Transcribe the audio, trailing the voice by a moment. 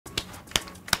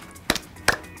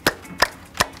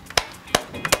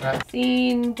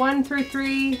Scene 1 through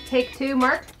 3, take 2,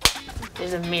 Mark.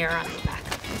 There's a mirror on the back.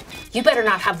 You better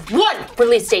not have one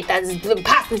release date that's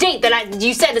past the date that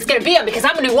you said it's gonna be on, because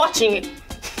I'm gonna be watching it.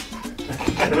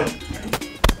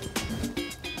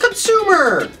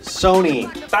 Consumer!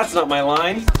 Sony. That's not my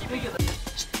line.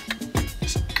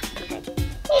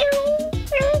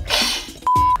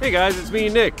 Hey guys, it's me,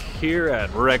 Nick, here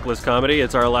at Reckless Comedy.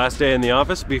 It's our last day in the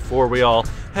office before we all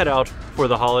head out for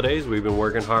the holidays. We've been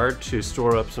working hard to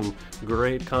store up some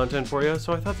great content for you,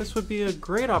 so I thought this would be a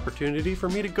great opportunity for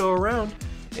me to go around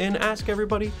and ask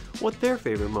everybody what their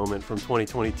favorite moment from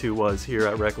 2022 was here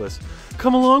at Reckless.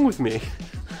 Come along with me.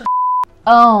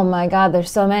 Oh my God,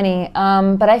 there's so many.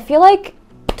 But I feel like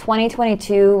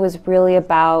 2022 was really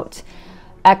about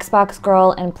Xbox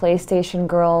girl and PlayStation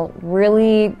girl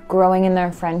really growing in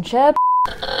their friendship.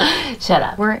 Shut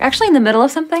up. We're actually in the middle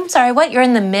of something. Sorry, what? You're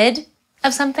in the mid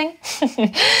of something?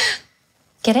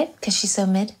 Get it? Because she's so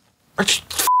mid? Are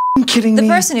you kidding me? The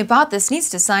person who bought this needs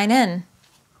to sign in.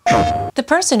 The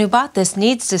person who bought this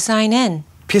needs to sign in.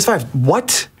 PS5,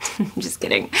 what? Just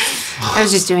kidding. I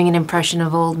was just doing an impression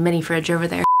of old mini fridge over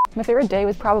there. My favorite day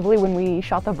was probably when we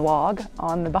shot the vlog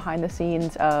on the behind the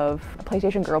scenes of a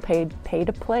PlayStation Girl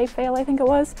pay-to-play fail, I think it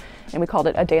was. And we called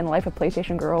it A Day in the Life of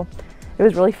PlayStation Girl. It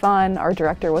was really fun. Our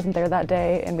director wasn't there that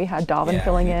day, and we had Davin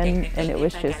filling in, and it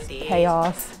was just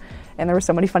chaos. And there were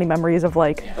so many funny memories of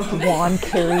like Juan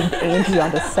carried Angie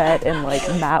onto set, and like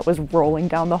Matt was rolling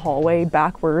down the hallway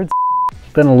backwards.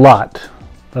 It's been a lot,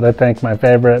 but I think my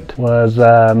favorite was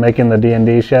making the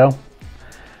D&D show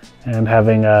and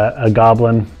having a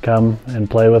goblin come and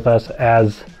play with us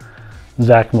as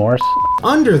Zach Morris.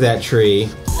 Under that tree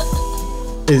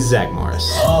is Zach Morris.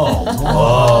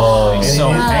 Oh, he's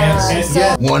so fancy.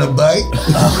 Want a bite?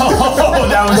 Oh,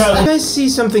 that was You guys see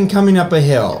something coming up a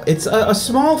hill. It's a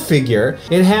small figure.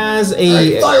 It has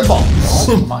a fireball.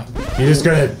 Oh my! You're just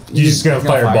gonna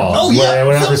fireball. Oh yeah,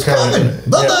 whatever's coming.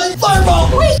 Bye bye, fireball.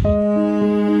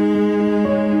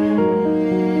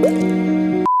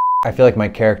 I feel like my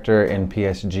character in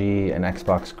PSG and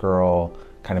Xbox Girl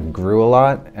kind of grew a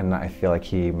lot, and I feel like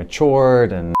he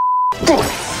matured and.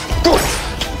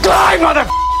 Die, mother!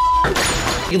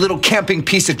 You little camping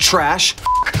piece of trash!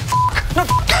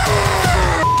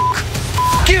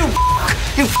 You!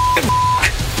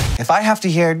 If I have to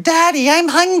hear, Daddy, I'm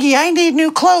hungry, I need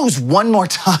new clothes, one more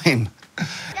time. Dad,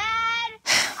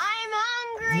 I'm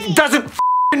hungry! Doesn't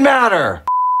matter!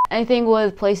 I think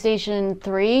with PlayStation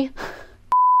 3.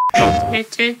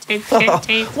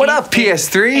 What up,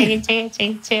 PS3?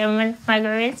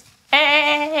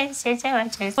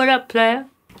 What up, player?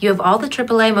 You have all the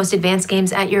AAA most advanced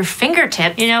games at your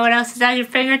fingertips. You know what else is at your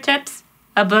fingertips?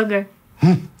 A booger.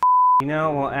 You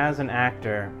know, well, as an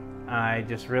actor, I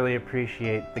just really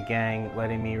appreciate the gang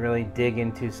letting me really dig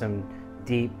into some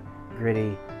deep,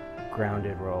 gritty,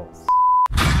 grounded roles.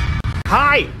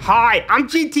 Hi, I'm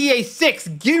GTA 6.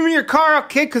 Give me your car up,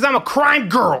 kid, because I'm a crime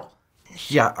girl.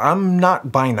 Yeah, I'm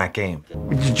not buying that game.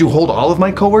 Did you hold all of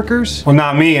my coworkers? Well,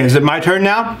 not me. Is it my turn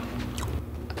now?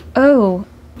 Oh.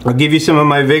 I'll give you some of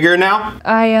my vigor now.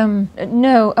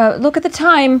 No, look at the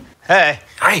time. Hey.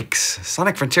 Yikes,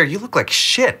 Sonic Frontier, you look like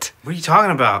shit. What are you talking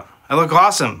about? I look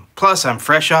awesome. Plus, I'm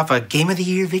fresh off a Game of the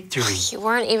Year victory. You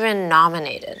weren't even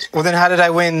nominated. Well, then how did I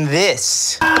win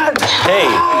this? Hey,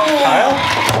 Kyle?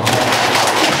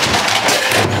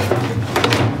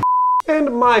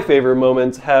 And my favorite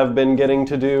moments have been getting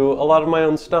to do a lot of my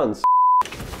own stunts.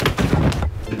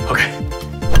 Okay.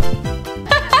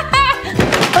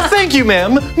 Thank you,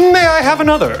 ma'am. May I have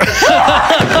another?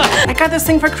 I got this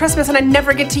thing for Christmas and I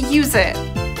never get to use it.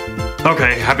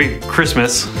 Okay, happy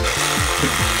Christmas.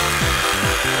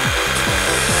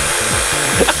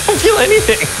 I don't feel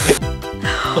anything.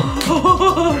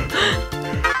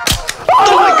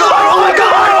 Oh my god! Oh my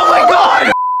god! Oh my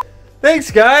god!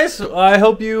 Thanks, guys. I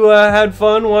hope you had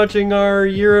fun watching our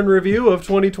year in review of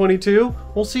 2022.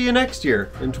 We'll see you next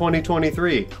year in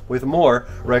 2023 with more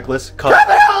Reckless Comedy.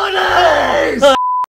 Happy holidays!